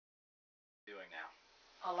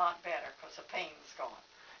A lot better because the pain's gone.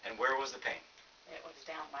 And where was the pain? It was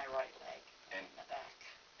down my right leg and in the back.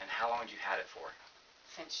 And how long had you had it for?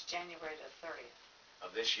 Since January the 30th.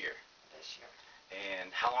 Of this year? This year.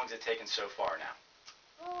 And how long has it taken so far now?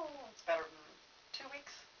 Oh, it's better than 2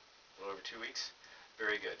 weeks. A little over 2 weeks?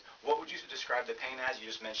 Very good. What would you describe the pain as? You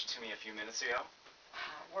just mentioned to me a few minutes ago.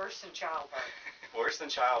 Worse than childbirth. Worse than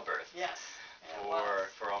childbirth? Yes.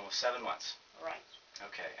 For almost 7 months? Right.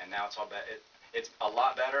 Okay, and now it's all it's a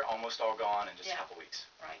lot better, almost all gone in just a couple weeks.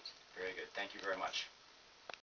 Right. Very good. Thank you very much.